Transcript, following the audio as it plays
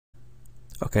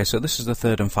Okay, so this is the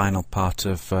third and final part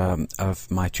of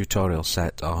my tutorial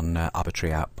set on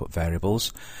arbitrary output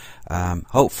variables.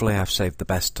 Hopefully I've saved the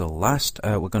best till last.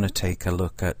 We're going to take a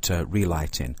look at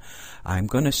relighting. I'm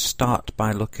going to start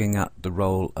by looking at the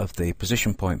role of the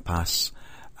position point pass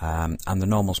and the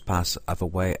normals pass as a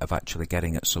way of actually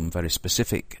getting at some very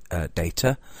specific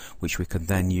data, which we can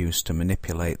then use to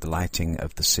manipulate the lighting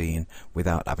of the scene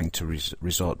without having to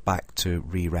resort back to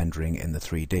re-rendering in the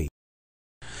 3D.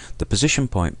 The position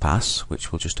point pass,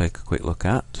 which we'll just take a quick look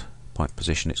at, point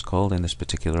position it's called in this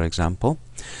particular example.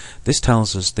 This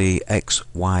tells us the X,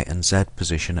 Y and Z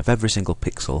position of every single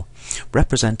pixel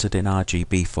represented in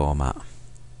RGB format.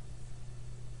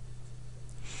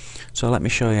 So let me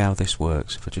show you how this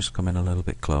works. If I just come in a little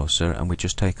bit closer and we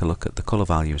just take a look at the colour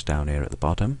values down here at the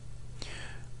bottom,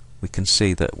 we can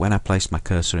see that when I place my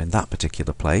cursor in that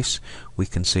particular place, we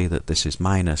can see that this is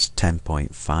minus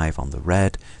 10.5 on the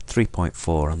red,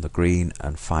 3.4 on the green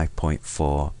and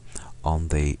 5.4 on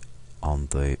the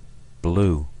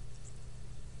blue.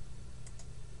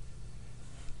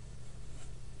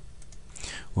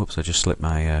 Whoops, I just slipped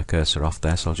my cursor off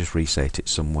there, so I'll just reset it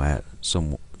somewhere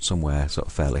sort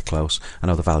of fairly close. I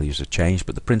know the values have changed,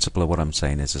 but the principle of what I'm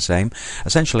saying is the same.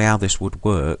 Essentially how this would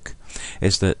work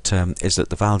is that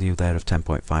the value there of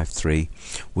 10.53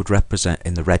 would represent,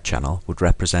 in the red channel, would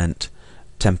represent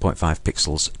 10.5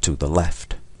 pixels to the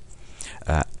left.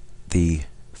 The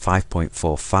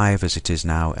 5.45 as it is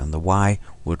now on the Y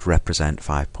would represent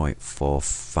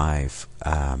 5.45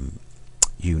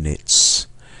 units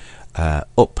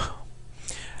up,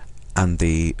 and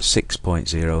the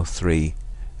 6.03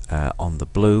 on the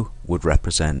blue would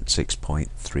represent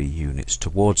 6.3 units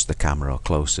towards the camera or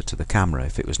closer to the camera.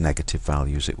 If it was negative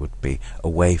values, it would be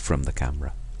away from the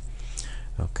camera.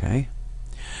 Okay.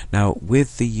 Now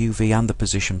with the UV and the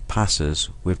position passes,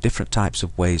 we have different types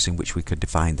of ways in which we could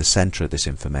define the center of this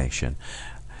information.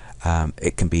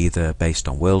 It can be either based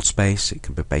on world space, it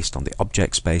can be based on the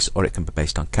object space, or it can be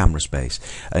based on camera space,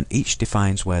 and each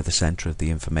defines where the center of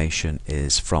the information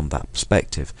is from that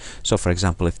perspective. So for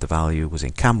example, if the value was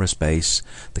in camera space,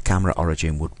 the camera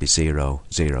origin would be 0,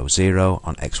 0, 0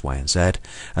 on X, Y and Z,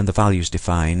 and the values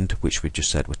defined, which we just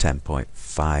said were 10.5,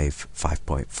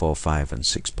 5.45 and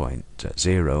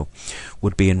 6.0,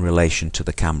 would be in relation to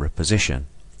the camera position.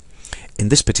 In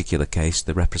this particular case,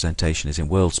 the representation is in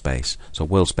world space, so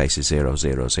world space is 0,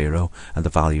 0, 0, and the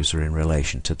values are in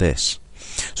relation to this.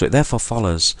 So it therefore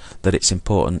follows that it's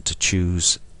important to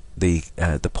choose the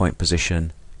point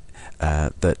position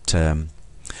that's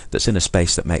in a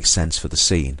space that makes sense for the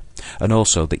scene, and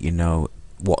also that you know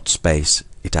what space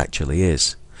it actually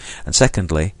is. And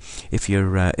secondly, if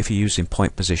you're using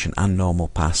point position and normal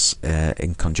pass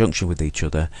in conjunction with each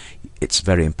other, it's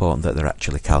very important that they're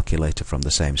actually calculated from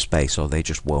the same space, or they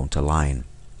just won't align.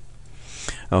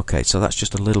 Okay, so that's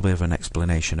just a little bit of an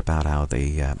explanation about how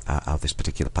this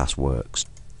particular pass works.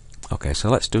 Okay, so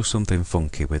let's do something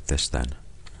funky with this then.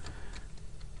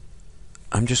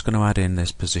 I'm just going to add in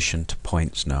this position to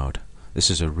points node.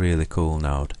 This is a really cool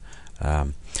node.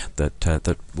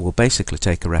 That will basically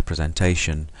take a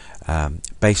representation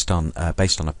based on a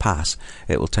pass.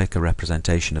 It will take a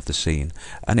representation of the scene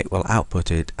and it will output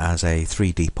it as a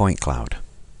 3D point cloud.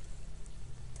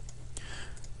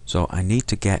 So I need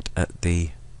to get at the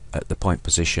point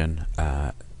position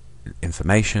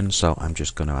information, so I'm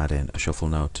just going to add in a shuffle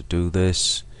node to do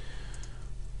this,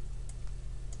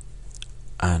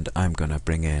 and I'm going to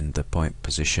bring in the point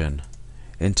position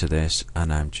into this,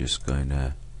 and I'm just going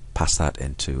to pass that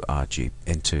into the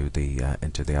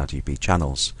RGB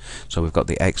channels. So we've got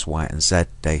the X, Y and Z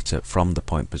data from the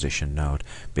point position node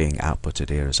being outputted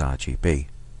here as RGB.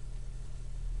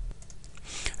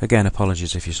 Again,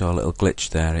 apologies if you saw a little glitch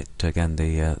there.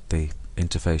 The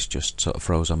interface just sort of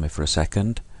froze on me for a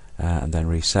second and then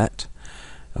reset.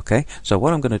 Okay, so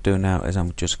what I'm going to do now is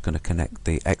I'm just going to connect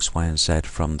the X, Y and Z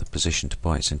from the position to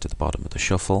points into the bottom of the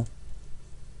shuffle.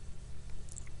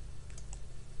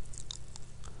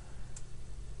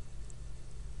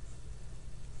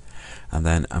 And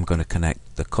then I'm going to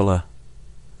connect the colour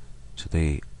to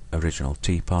the original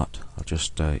teapot. I'll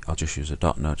just use a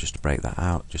dot node just to break that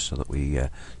out, just so that we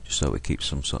keep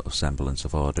some sort of semblance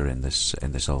of order in this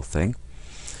whole thing.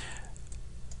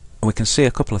 And we can see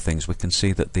a couple of things. We can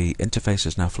see that the interface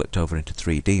has now flipped over into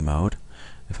 3D mode.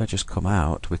 If I just come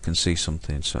out, we can see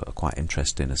something sort of quite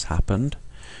interesting has happened.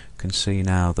 You can see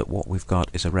now that what we've got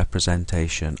is a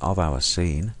representation of our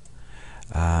scene.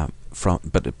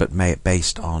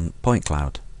 Based on point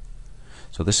cloud.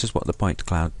 So this is what the point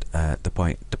cloud,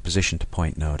 the position to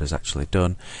point node has actually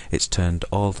done. It's turned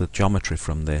all the geometry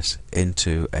from this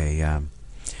into a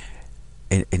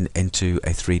into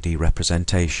a 3D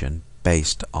representation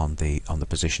based on the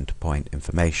position to point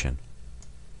information.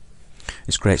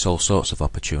 This creates all sorts of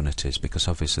opportunities, because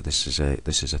obviously this is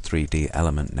a 3D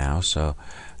element now, so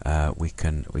we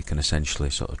can essentially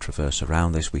sort of traverse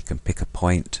around this. We can pick a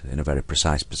point in a very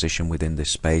precise position within this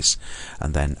space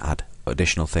and then add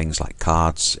additional things like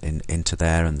cards into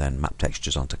there, and then map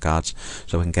textures onto cards,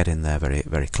 so we can get in there very,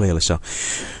 very clearly. So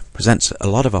presents a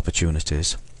lot of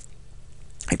opportunities.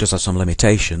 It does have some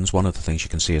limitations. One of the things you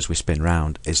can see as we spin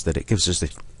round is that it gives us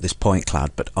this point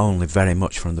cloud, but only very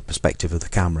much from the perspective of the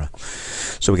camera.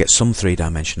 So we get some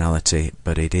three-dimensionality,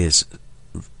 but it is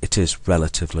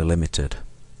relatively limited.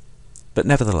 But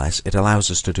nevertheless, it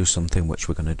allows us to do something which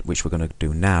we're going to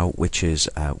do now, which is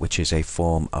a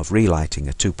form of relighting,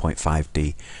 a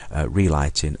 2.5D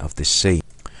relighting of this scene,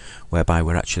 whereby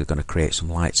we're actually going to create some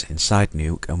lights inside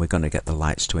Nuke, and we're going to get the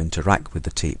lights to interact with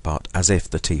the teapot as if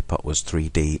the teapot was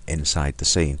 3D inside the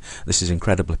scene. This is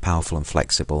incredibly powerful and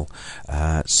flexible,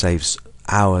 saves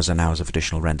hours and hours of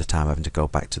additional render time having to go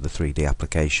back to the 3D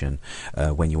application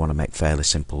when you want to make fairly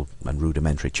simple and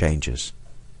rudimentary changes.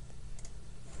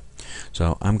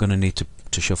 So I'm going to need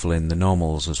to shuffle in the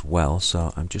normals as well,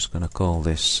 so I'm just going to call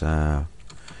this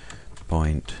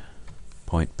point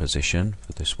position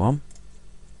for this one.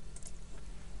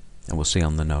 And we'll see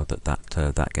on the node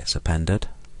that gets appended.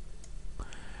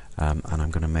 And I'm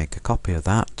going to make a copy of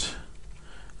that,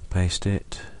 paste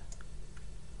it,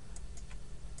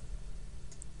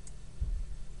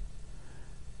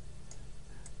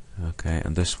 okay,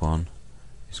 and this one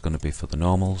is going to be for the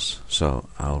normals, so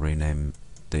I'll rename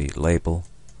the label,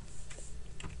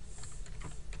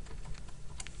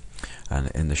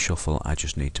 and in the shuffle I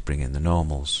just need to bring in the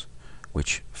normals,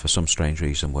 which for some strange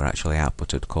reason were actually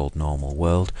outputted called normal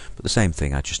world, but the same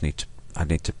thing. I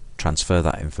need to transfer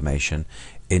that information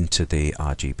into the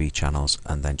RGB channels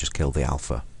and then just kill the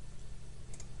alpha.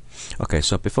 Okay,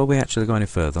 so before we actually go any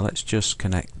further, let's just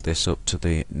connect this up to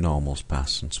the normals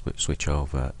pass and switch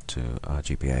over to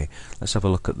RGBA. Let's have a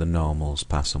look at the normals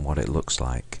pass and what it looks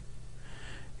like.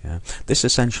 Yeah. This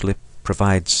essentially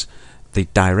provides the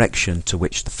direction to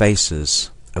which the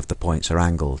faces of the points are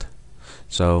angled.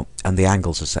 So, and the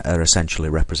angles are essentially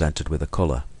represented with a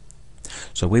colour.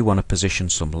 So we want to position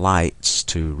some lights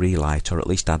to relight, or at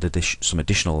least add some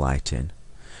additional light in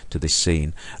to this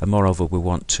scene. And moreover, we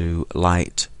want the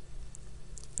light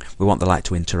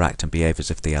to interact and behave as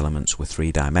if the elements were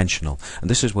three-dimensional. And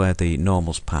this is where the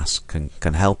normals pass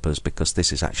can help us, because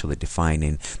this is actually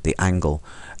defining the angle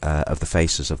of the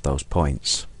faces of those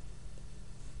points.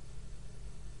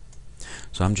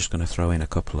 So I'm just going to throw in a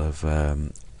couple of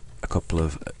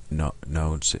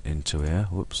nodes into here.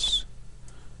 Whoops,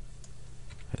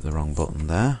 hit the wrong button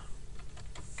there.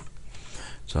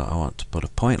 So I want to put a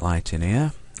point light in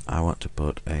here. I want to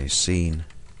put a scene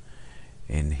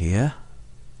in here,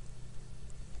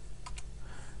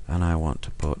 and I want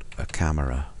to put a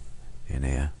camera in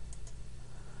here.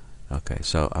 Okay,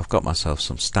 so I've got myself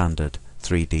some standard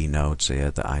 3D nodes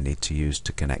here that I need to use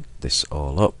to connect this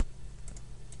all up.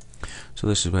 So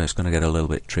this is where it's going to get a little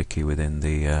bit tricky within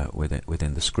the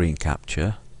screen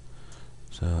capture.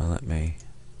 So let me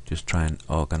just try and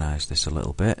organize this a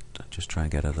little bit. Just try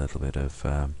and get a little bit of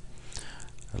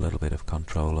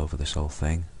control over this whole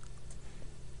thing.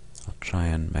 I'll try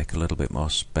and make a little bit more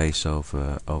space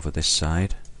over this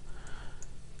side,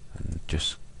 and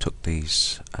just took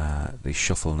these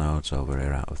shuffle nodes over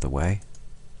here out of the way.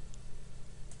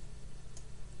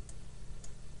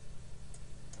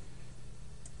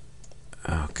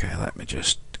 Okay, let me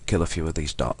just kill a few of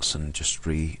these dots and just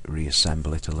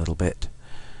reassemble it a little bit.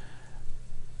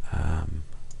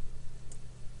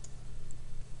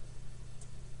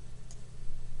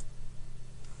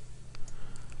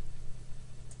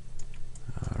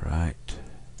 Alright.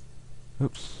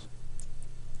 Oops.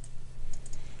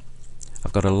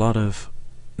 I've got a lot of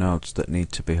nodes that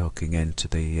need to be hooking into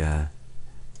the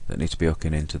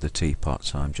teapot,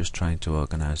 so I'm just trying to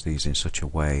organize these in such a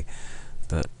way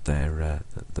that they're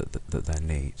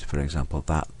neat. For example,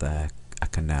 that there, I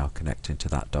can now connect into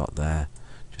that dot there,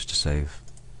 just to save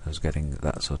us getting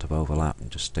that sort of overlap, and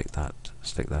just stick that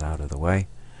out of the way.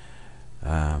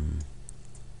 In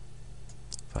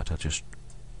fact, I'll just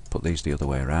put these the other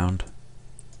way around.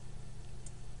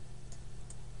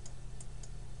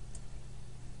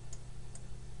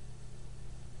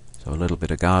 So a little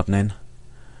bit of gardening.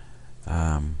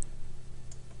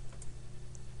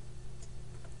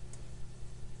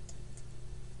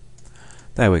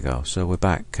 There we go. So we're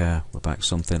back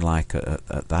something like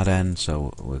at that end.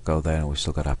 So we'll go there, and we've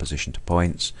still got our position to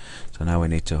points. So now we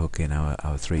need to hook in our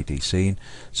 3D scene.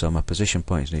 So my position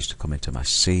points needs to come into my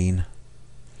scene.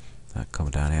 That come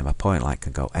down here. My point light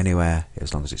can go anywhere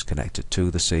as long as it's connected to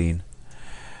the scene,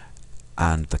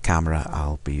 and the camera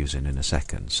I'll be using in a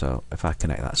second. So if I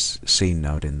connect that scene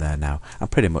node in there now, I'm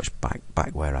pretty much back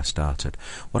where I started.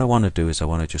 What I want to do is I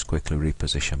want to just quickly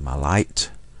reposition my light.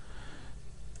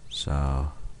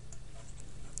 So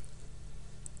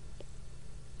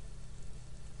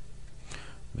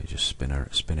let me just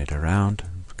spin it around,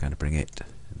 kind of bring it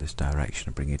in this direction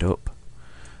and bring it up,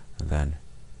 and then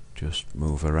just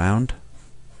move around.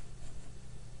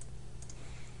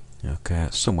 Okay,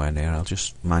 somewhere near, I'll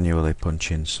just manually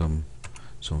punch in some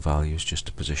values just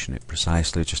to position it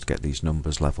precisely, just to get these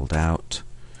numbers leveled out,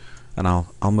 and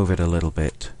I'll move it a little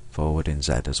bit forward in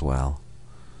Z as well.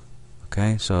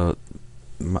 Okay, so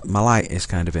my light is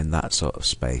kind of in that sort of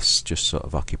space, just sort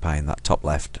of occupying that top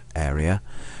left area.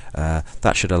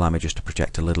 That should allow me just to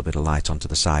project a little bit of light onto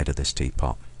the side of this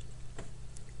teapot.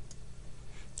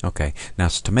 Okay, now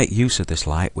so to make use of this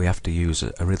light we have to use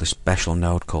a really special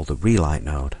node called the relight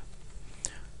node.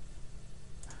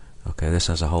 Okay, this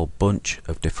has a whole bunch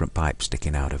of different pipes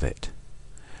sticking out of it,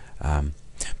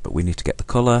 but we need to get the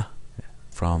colour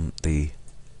from the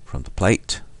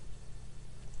plate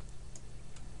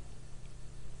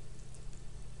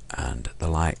and the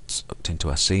lights up into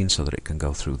our scene so that it can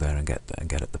go through there and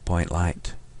get at the point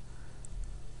light.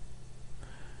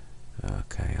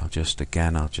 Okay, I'll just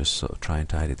sort of try and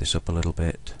tidy this up a little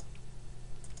bit.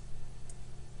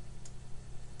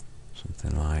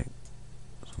 Something like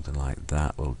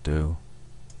that will do.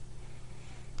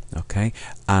 Okay,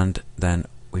 and then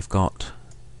we've got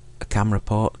a camera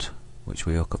port which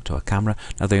we hook up to our camera.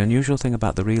 Now the unusual thing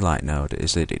about the relight node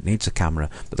is that it needs a camera,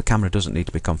 but the camera doesn't need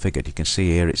to be configured. You can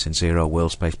see here it's in 0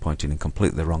 world space, pointing in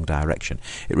completely the wrong direction.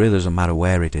 It really doesn't matter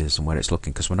where it is and where it's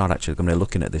looking, because we're not actually going to be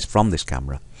looking at this from this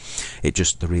camera.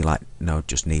 The relight node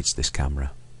just needs this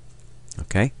camera.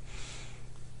 Okay,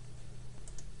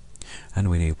 and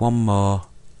we need one more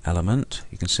element.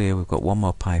 You can see here we've got one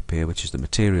more pipe here, which is the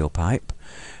material pipe,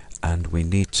 and we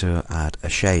need to add a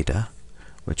shader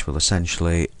which will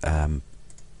essentially just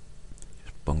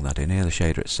bung that in here. The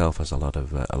shader itself has a lot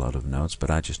of nodes,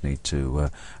 but I just need to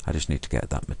get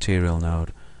that material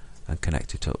node and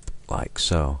connect it up like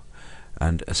so.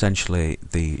 And essentially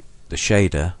the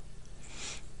shader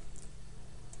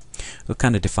will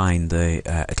kind of define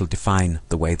it'll define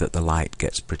the way that the light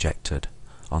gets projected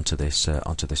onto this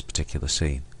particular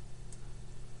scene.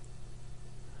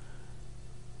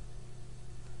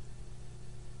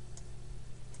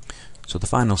 So the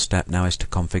final step now is to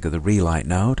configure the relight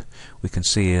node. We can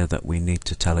see here that we need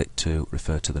to tell it to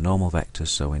refer to the normal vectors,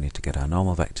 so we need to get our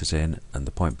normal vectors in, and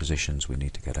the point positions, we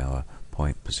need to get our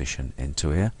point position into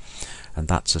here, and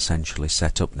that's essentially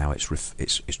set up now.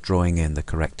 It's drawing in the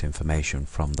correct information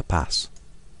from the pass.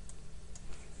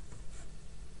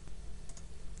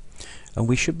 And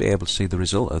we should be able to see the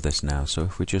result of this now. So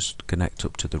if we just connect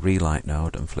up to the relight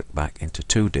node and flick back into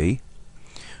 2D,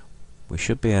 we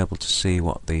should be able to see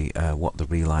what the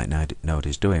relight node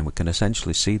is doing. We can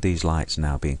essentially see these lights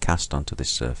now being cast onto this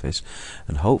surface,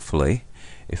 and hopefully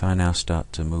if I now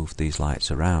start to move these lights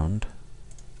around,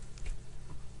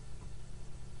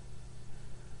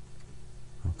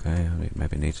 okay,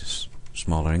 maybe need a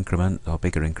smaller increment or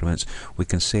bigger increments, we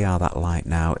can see how that light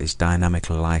now is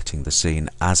dynamically lighting the scene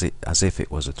as if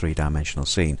it was a three-dimensional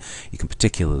scene. You can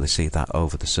particularly see that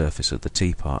over the surface of the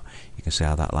teapot. You can see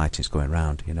how that light is going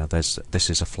around. You know, this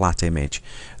is a flat image,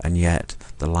 and yet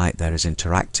the light there is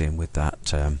interacting with that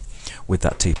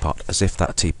teapot as if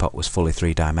that teapot was fully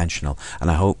three-dimensional.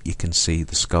 And I hope you can see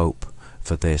the scope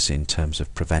for this in terms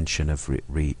of prevention of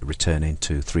returning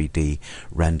to 3D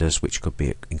renders, which could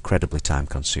be incredibly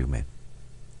time-consuming.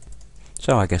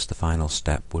 So I guess the final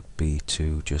step would be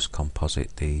to just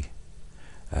composite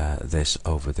this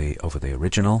over the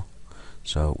original.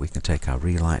 So we can take our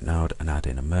relight node and add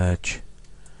in a merge,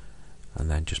 and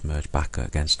then just merge back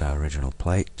against our original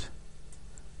plate.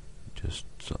 Just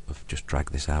drag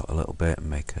this out a little bit and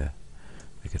make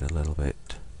it a little bit,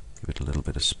 give it a little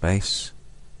bit of space.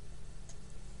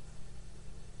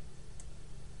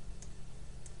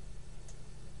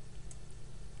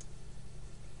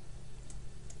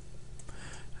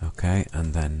 Okay,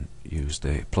 and then use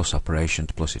the plus operation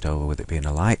to plus it over with it being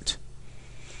a light.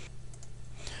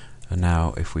 And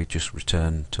now if we just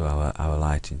return to our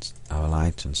light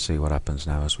and see what happens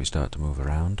now as we start to move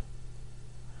around.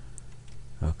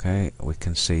 Okay, we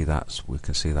can see that's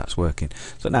working.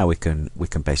 So now we can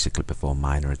basically perform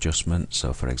minor adjustments.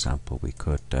 So for example, we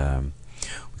could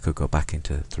go back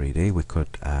into 3D. We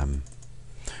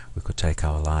could take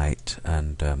our light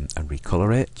and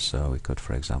recolor it. So we could,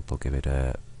 for example, give it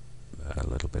a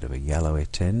little bit of a yellowy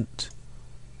tint,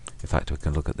 In fact, we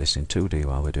can look at this in 2D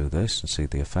while we do this and see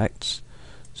the effects.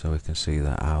 So we can see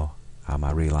that how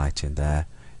my relighting there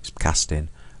is casting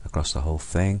across the whole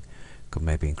thing. Could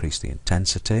maybe increase the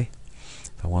intensity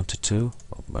if I wanted to.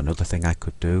 Another thing I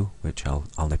could do, which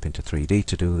I'll nip into 3D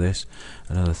to do this.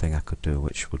 Another thing I could do,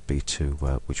 which would be to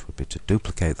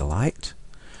duplicate the light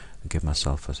and give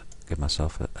myself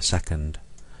a second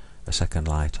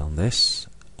light on this,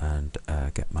 and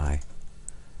get my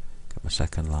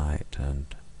second light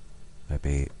and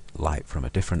maybe light from a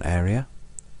different area.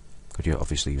 Could you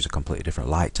obviously use a completely different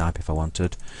light type if I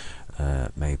wanted.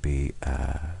 Maybe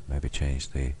change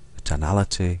the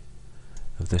tonality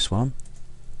of this one.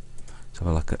 Let's have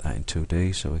a look at that in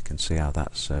 2D so we can see how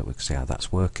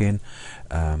that's working.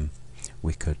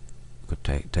 We could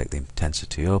take the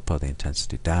intensity up or the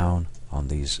intensity down on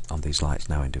these lights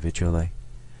now individually,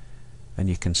 and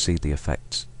you can see the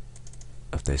effects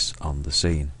of this on the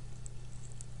scene.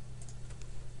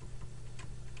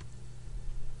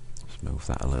 Let's move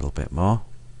that a little bit more.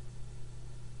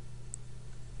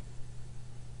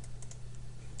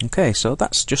 Okay, so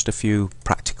that's just a few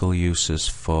practical uses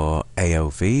for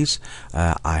AOVs.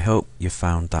 I hope you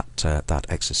found that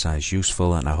exercise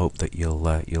useful, and I hope that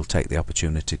you'll take the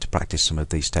opportunity to practice some of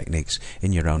these techniques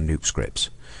in your own Nuke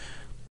scripts.